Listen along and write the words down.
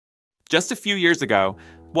Just a few years ago,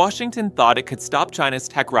 Washington thought it could stop China's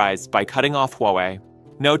tech rise by cutting off Huawei.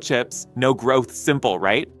 No chips, no growth, simple,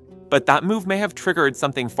 right? But that move may have triggered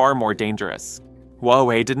something far more dangerous.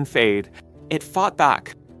 Huawei didn't fade. It fought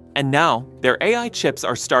back. And now, their AI chips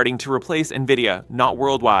are starting to replace NVIDIA, not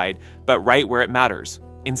worldwide, but right where it matters,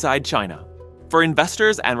 inside China. For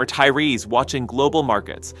investors and retirees watching global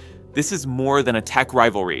markets, this is more than a tech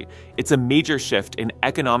rivalry. It's a major shift in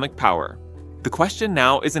economic power. The question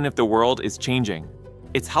now isn't if the world is changing.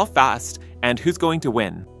 It's how fast and who's going to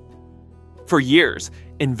win. For years,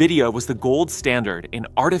 NVIDIA was the gold standard in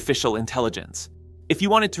artificial intelligence. If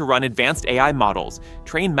you wanted to run advanced AI models,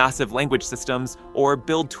 train massive language systems, or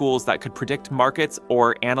build tools that could predict markets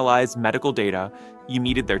or analyze medical data, you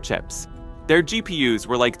needed their chips. Their GPUs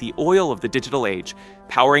were like the oil of the digital age,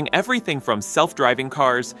 powering everything from self-driving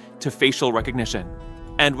cars to facial recognition.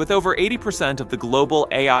 And with over 80% of the global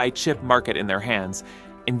AI chip market in their hands,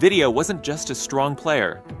 NVIDIA wasn't just a strong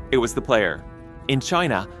player, it was the player. In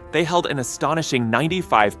China, they held an astonishing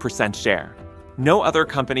 95% share. No other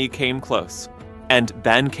company came close. And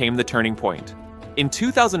then came the turning point. In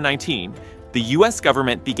 2019, the US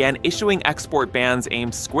government began issuing export bans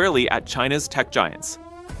aimed squarely at China's tech giants.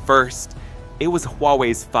 First, it was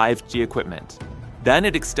Huawei's 5G equipment. Then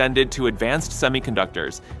it extended to advanced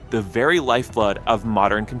semiconductors, the very lifeblood of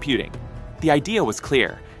modern computing. The idea was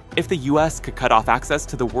clear. If the US could cut off access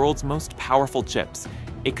to the world's most powerful chips,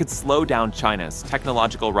 it could slow down China's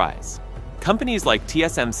technological rise. Companies like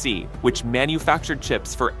TSMC, which manufactured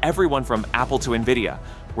chips for everyone from Apple to NVIDIA,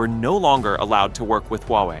 were no longer allowed to work with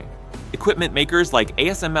Huawei. Equipment makers like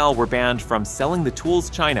ASML were banned from selling the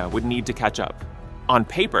tools China would need to catch up. On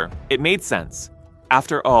paper, it made sense.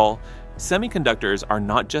 After all, semiconductors are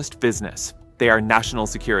not just business, they are national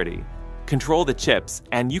security. Control the chips,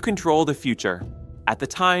 and you control the future. At the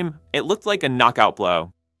time, it looked like a knockout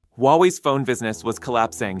blow. Huawei's phone business was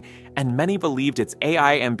collapsing, and many believed its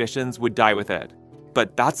AI ambitions would die with it.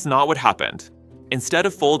 But that's not what happened. Instead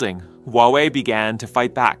of folding, Huawei began to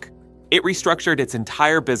fight back. It restructured its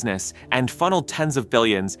entire business and funneled tens of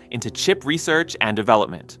billions into chip research and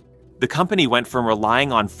development. The company went from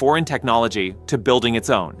relying on foreign technology to building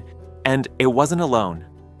its own. And it wasn't alone.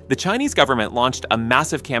 The Chinese government launched a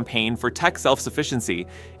massive campaign for tech self-sufficiency,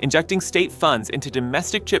 injecting state funds into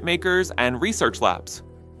domestic chip makers and research labs.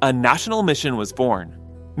 A national mission was born.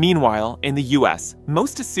 Meanwhile, in the US,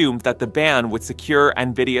 most assumed that the ban would secure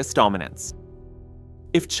NVIDIA's dominance.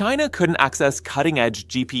 If China couldn't access cutting-edge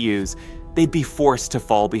GPUs, they'd be forced to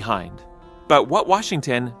fall behind. But what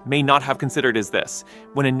Washington may not have considered is this: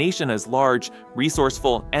 when a nation as large,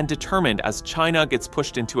 resourceful, and determined as China gets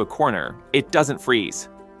pushed into a corner, it doesn't freeze.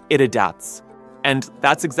 It adapts. And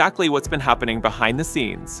that's exactly what's been happening behind the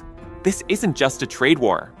scenes. This isn't just a trade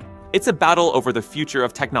war. It's a battle over the future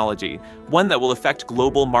of technology, one that will affect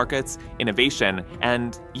global markets, innovation,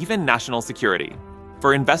 and even national security.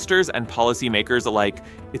 For investors and policymakers alike,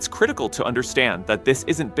 it's critical to understand that this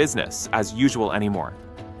isn't business as usual anymore.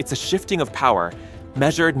 It's a shifting of power,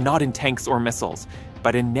 measured not in tanks or missiles,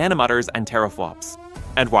 but in nanometers and teraflops.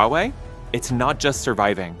 And Huawei? It's not just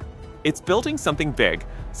surviving. It's building something big,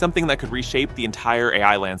 something that could reshape the entire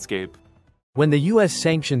AI landscape. When the US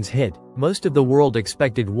sanctions hit, most of the world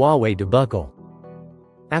expected Huawei to buckle.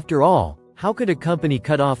 After all, how could a company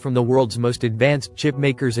cut off from the world's most advanced chip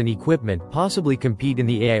makers and equipment possibly compete in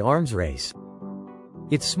the AI arms race?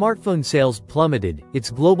 Its smartphone sales plummeted,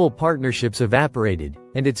 its global partnerships evaporated,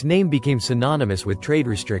 and its name became synonymous with trade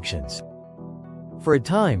restrictions. For a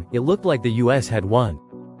time, it looked like the US had won.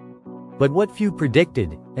 But what few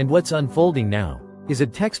predicted, and what's unfolding now, is a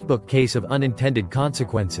textbook case of unintended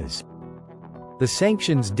consequences. The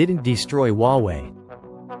sanctions didn't destroy Huawei.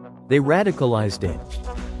 They radicalized it.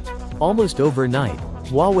 Almost overnight,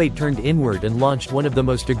 Huawei turned inward and launched one of the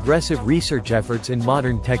most aggressive research efforts in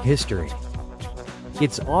modern tech history.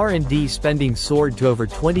 Its R&D spending soared to over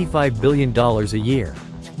 $25 billion a year,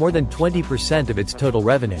 more than 20% of its total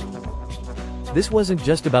revenue. This wasn't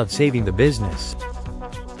just about saving the business.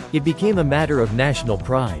 It became a matter of national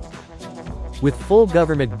pride. With full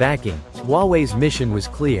government backing, Huawei's mission was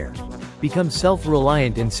clear: become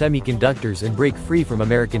self-reliant in semiconductors and break free from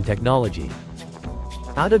American technology.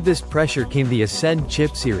 Out of this pressure came the Ascend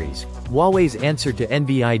chip series, Huawei's answer to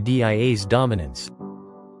NVIDIA's dominance.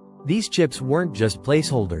 These chips weren't just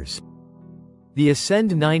placeholders. The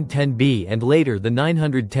Ascend 910B and later the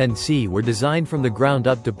 910C were designed from the ground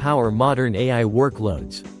up to power modern AI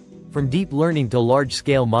workloads, from deep learning to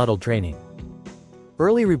large-scale model training.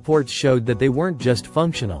 Early reports showed that they weren't just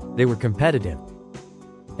functional, they were competitive.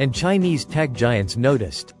 And Chinese tech giants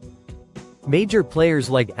noticed. Major players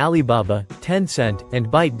like Alibaba, Tencent, and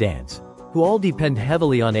ByteDance, who all depend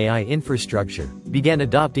heavily on AI infrastructure, began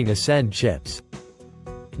adopting Ascend chips.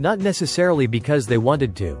 Not necessarily because they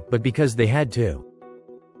wanted to, but because they had to.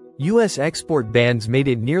 US export bans made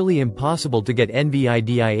it nearly impossible to get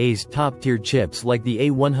NVIDIA's top-tier chips like the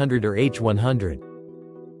A100 or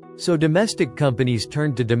H100. So domestic companies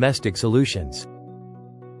turned to domestic solutions.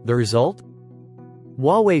 The result?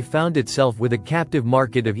 Huawei found itself with a captive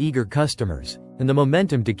market of eager customers, and the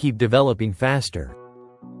momentum to keep developing faster.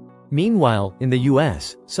 Meanwhile, in the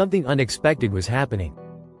US, something unexpected was happening.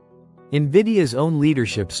 NVIDIA's own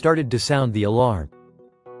leadership started to sound the alarm.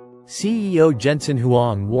 CEO Jensen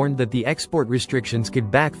Huang warned that the export restrictions could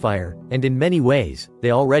backfire, and in many ways,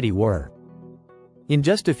 they already were. In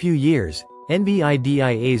just a few years,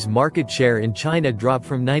 NVIDIA's market share in China dropped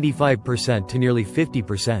from 95% to nearly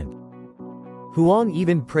 50%. Huang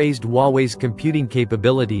even praised Huawei's computing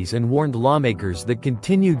capabilities and warned lawmakers that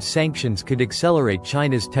continued sanctions could accelerate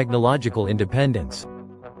China's technological independence.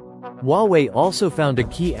 Huawei also found a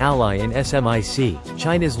key ally in SMIC,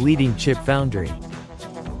 China's leading chip foundry.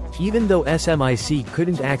 Even though SMIC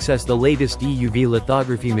couldn't access the latest EUV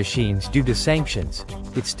lithography machines due to sanctions,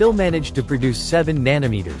 it still managed to produce 7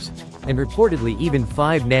 nanometers, and reportedly even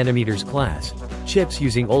 5 nanometers class, chips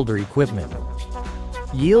using older equipment.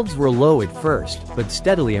 Yields were low at first, but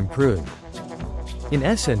steadily improved. In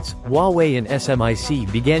essence, Huawei and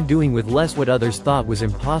SMIC began doing with less what others thought was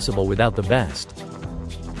impossible without the best.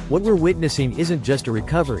 What we're witnessing isn't just a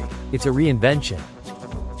recovery, it's a reinvention.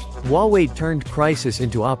 Huawei turned crisis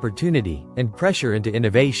into opportunity, and pressure into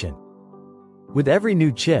innovation. With every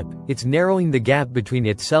new chip, it's narrowing the gap between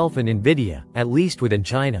itself and NVIDIA, at least within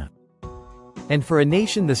China. And for a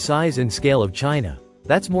nation the size and scale of China,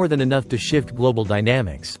 that's more than enough to shift global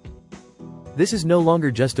dynamics. This is no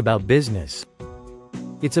longer just about business.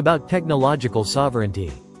 It's about technological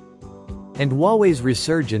sovereignty. And Huawei's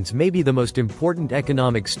resurgence may be the most important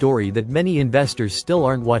economic story that many investors still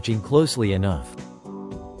aren't watching closely enough.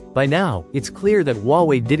 By now, it's clear that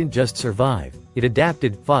Huawei didn't just survive, it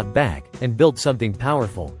adapted, fought back, and built something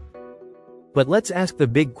powerful. But let's ask the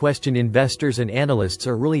big question investors and analysts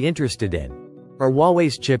are really interested in. Are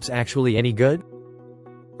Huawei's chips actually any good?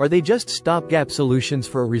 Are they just stopgap solutions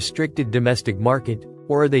for a restricted domestic market,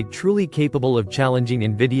 or are they truly capable of challenging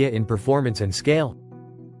NVIDIA in performance and scale?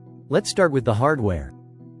 Let's start with the hardware.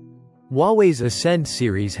 Huawei's Ascend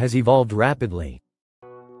series has evolved rapidly.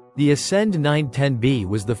 The Ascend 910B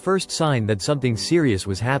was the first sign that something serious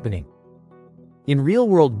was happening. In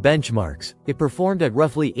real-world benchmarks, it performed at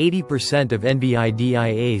roughly 80% of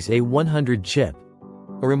NVIDIA's A100 chip.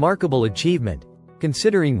 A remarkable achievement,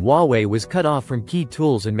 considering Huawei was cut off from key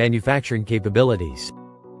tools and manufacturing capabilities.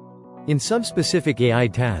 In some specific AI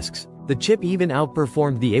tasks, the chip even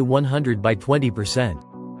outperformed the A100 by 20%.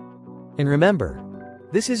 And remember,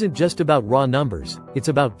 this isn't just about raw numbers, it's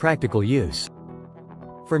about practical use.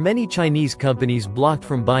 For many Chinese companies blocked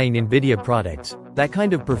from buying NVIDIA products, that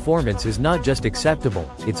kind of performance is not just acceptable,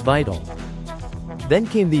 it's vital. Then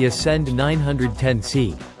came the Ascend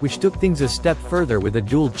 910C, which took things a step further with a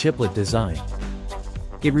dual chiplet design.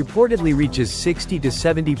 It reportedly reaches 60 to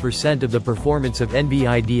 70% of the performance of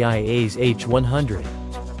NVIDIA's H100,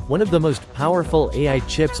 one of the most powerful AI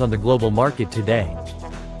chips on the global market today.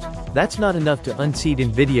 That's not enough to unseat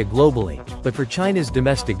NVIDIA globally, but for China's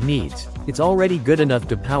domestic needs, it's already good enough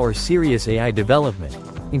to power serious AI development,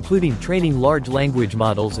 including training large language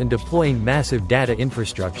models and deploying massive data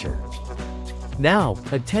infrastructure. Now,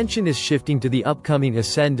 attention is shifting to the upcoming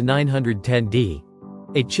Ascend 910D,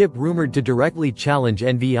 a chip rumored to directly challenge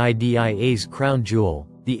NVIDIA's crown jewel,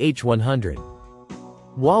 the H100.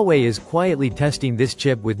 Huawei is quietly testing this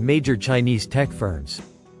chip with major Chinese tech firms.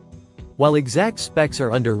 While exact specs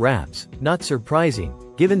are under wraps, not surprising,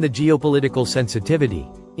 given the geopolitical sensitivity,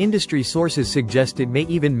 industry sources suggest it may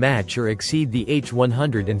even match or exceed the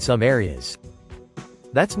H100 in some areas.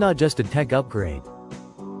 That's not just a tech upgrade.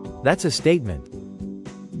 That's a statement.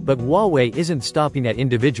 But Huawei isn't stopping at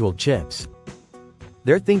individual chips.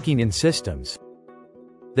 They're thinking in systems.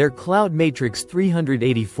 Their Cloud Matrix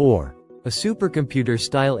 384, a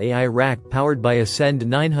supercomputer-style AI rack powered by Ascend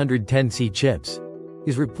 910C chips,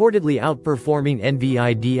 is reportedly outperforming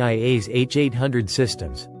NVIDIA's H800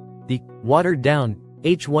 systems. The watered-down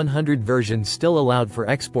H100 version still allowed for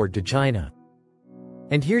export to China.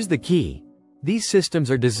 And here's the key. These systems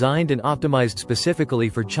are designed and optimized specifically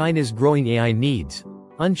for China's growing AI needs,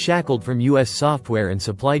 unshackled from US software and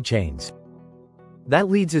supply chains. That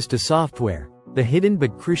leads us to software, the hidden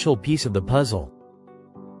but crucial piece of the puzzle.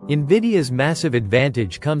 NVIDIA's massive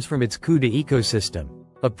advantage comes from its CUDA ecosystem,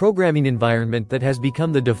 a programming environment that has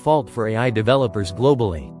become the default for AI developers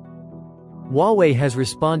globally. Huawei has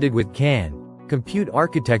responded with CAN, compute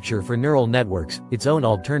architecture for neural networks, its own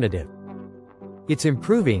alternative. It's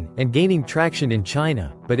improving and gaining traction in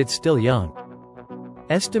China, but it's still young.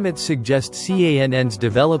 Estimates suggest CANN's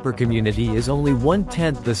developer community is only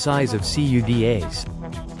 1/10 the size of CUDA's.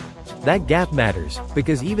 That gap matters,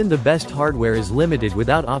 because even the best hardware is limited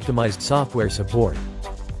without optimized software support.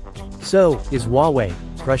 So, is Huawei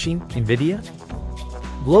crushing NVIDIA?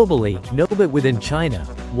 Globally, no, but within China,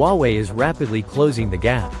 Huawei is rapidly closing the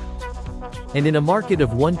gap. And in a market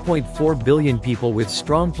of 1.4 billion people with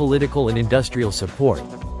strong political and industrial support,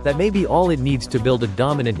 that may be all it needs to build a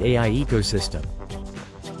dominant AI ecosystem.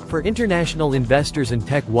 For international investors and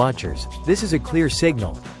tech watchers, this is a clear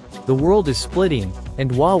signal. The world is splitting,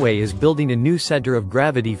 and Huawei is building a new center of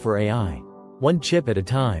gravity for AI, one chip at a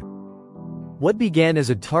time. What began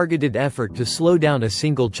as a targeted effort to slow down a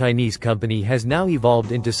single Chinese company has now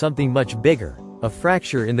evolved into something much bigger, a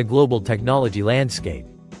fracture in the global technology landscape.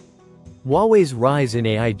 Huawei's rise in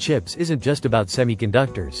AI chips isn't just about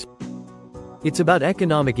semiconductors. It's about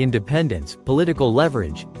economic independence, political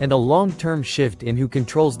leverage, and a long-term shift in who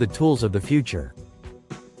controls the tools of the future.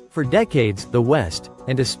 For decades, the West,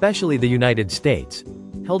 and especially the United States,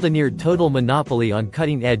 held a near-total monopoly on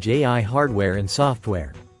cutting-edge AI hardware and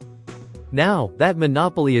software. Now, that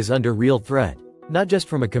monopoly is under real threat, not just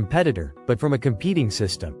from a competitor, but from a competing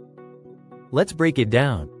system. Let's break it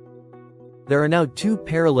down. There are now two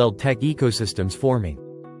parallel tech ecosystems forming.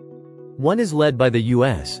 One is led by the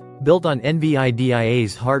US, built on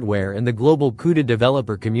NVIDIA's hardware and the global CUDA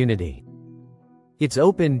developer community. It's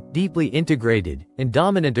open, deeply integrated, and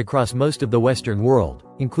dominant across most of the Western world,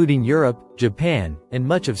 including Europe, Japan, and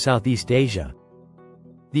much of Southeast Asia.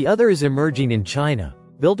 The other is emerging in China,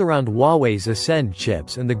 built around Huawei's Ascend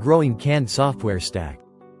chips and the growing CAN software stack.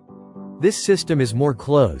 This system is more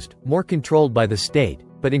closed, more controlled by the state,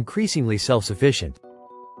 but increasingly self-sufficient.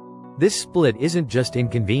 This split isn't just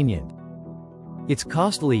inconvenient. It's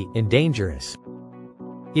costly and dangerous.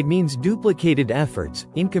 It means duplicated efforts,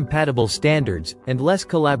 incompatible standards, and less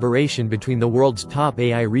collaboration between the world's top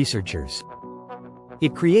AI researchers.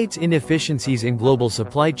 It creates inefficiencies in global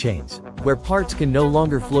supply chains, where parts can no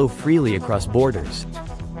longer flow freely across borders.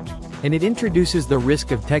 And it introduces the risk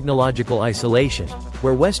of technological isolation,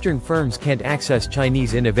 where Western firms can't access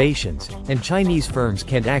Chinese innovations, and Chinese firms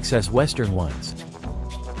can't access Western ones.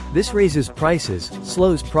 This raises prices,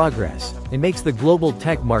 slows progress, and makes the global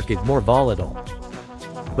tech market more volatile.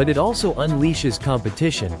 But it also unleashes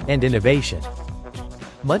competition and innovation.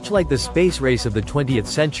 Much like the space race of the 20th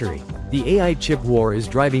century, the AI chip war is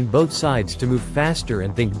driving both sides to move faster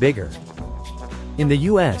and think bigger. In the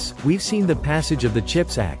US, we've seen the passage of the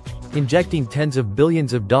CHIPS Act, injecting tens of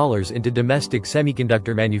billions of dollars into domestic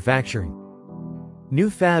semiconductor manufacturing. New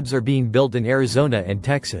fabs are being built in Arizona and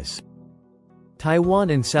Texas.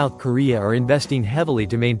 Taiwan and South Korea are investing heavily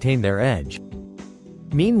to maintain their edge.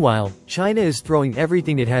 Meanwhile, China is throwing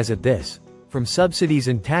everything it has at this, from subsidies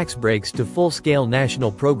and tax breaks to full-scale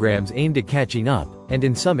national programs aimed at catching up, and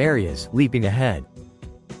in some areas, leaping ahead.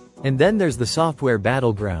 And then there's the software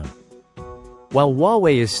battleground. While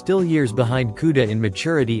Huawei is still years behind CUDA in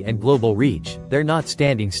maturity and global reach, they're not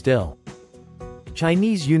standing still.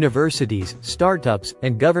 Chinese universities, startups,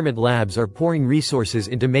 and government labs are pouring resources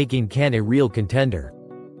into making CAN a real contender.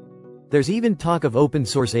 There's even talk of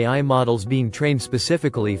open-source AI models being trained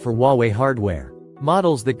specifically for Huawei hardware,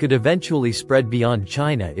 models that could eventually spread beyond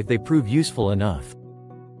China if they prove useful enough.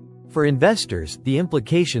 For investors, the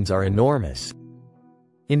implications are enormous.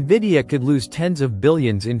 NVIDIA could lose tens of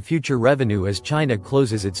billions in future revenue as China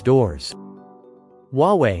closes its doors.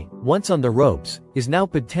 Huawei, once on the ropes, is now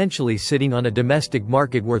potentially sitting on a domestic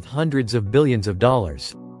market worth hundreds of billions of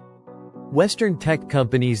dollars. Western tech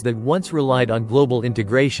companies that once relied on global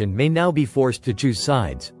integration may now be forced to choose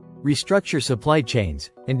sides, restructure supply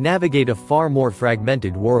chains, and navigate a far more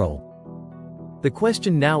fragmented world. The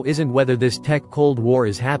question now isn't whether this tech Cold War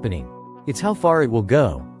is happening, it's how far it will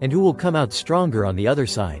go, and who will come out stronger on the other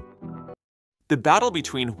side. The battle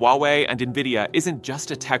between Huawei and NVIDIA isn't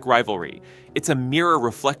just a tech rivalry, it's a mirror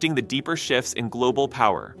reflecting the deeper shifts in global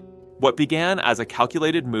power. What began as a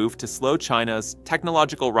calculated move to slow China's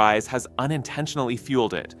technological rise has unintentionally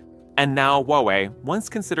fueled it. And now Huawei, once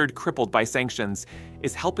considered crippled by sanctions,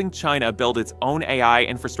 is helping China build its own AI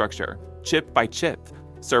infrastructure, chip by chip,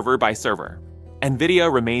 server by server.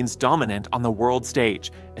 NVIDIA remains dominant on the world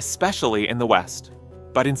stage, especially in the West.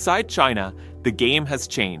 But inside China, the game has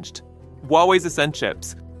changed. Huawei's Ascend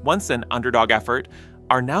chips, once an underdog effort,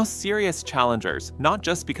 are now serious challengers, not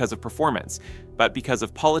just because of performance, but because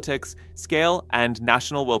of politics, scale, and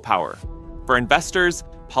national willpower. For investors,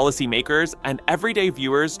 policymakers, and everyday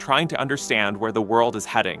viewers trying to understand where the world is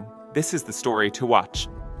heading, this is the story to watch.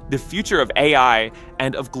 The future of AI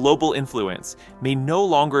and of global influence may no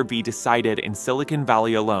longer be decided in Silicon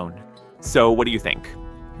Valley alone. So what do you think?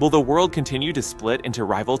 Will the world continue to split into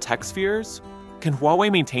rival tech spheres? Can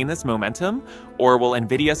Huawei maintain this momentum, or will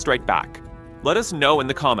NVIDIA strike back? Let us know in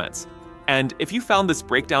the comments. And if you found this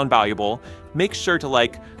breakdown valuable, make sure to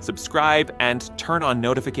like, subscribe, and turn on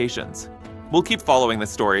notifications. We'll keep following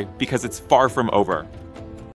this story because it's far from over.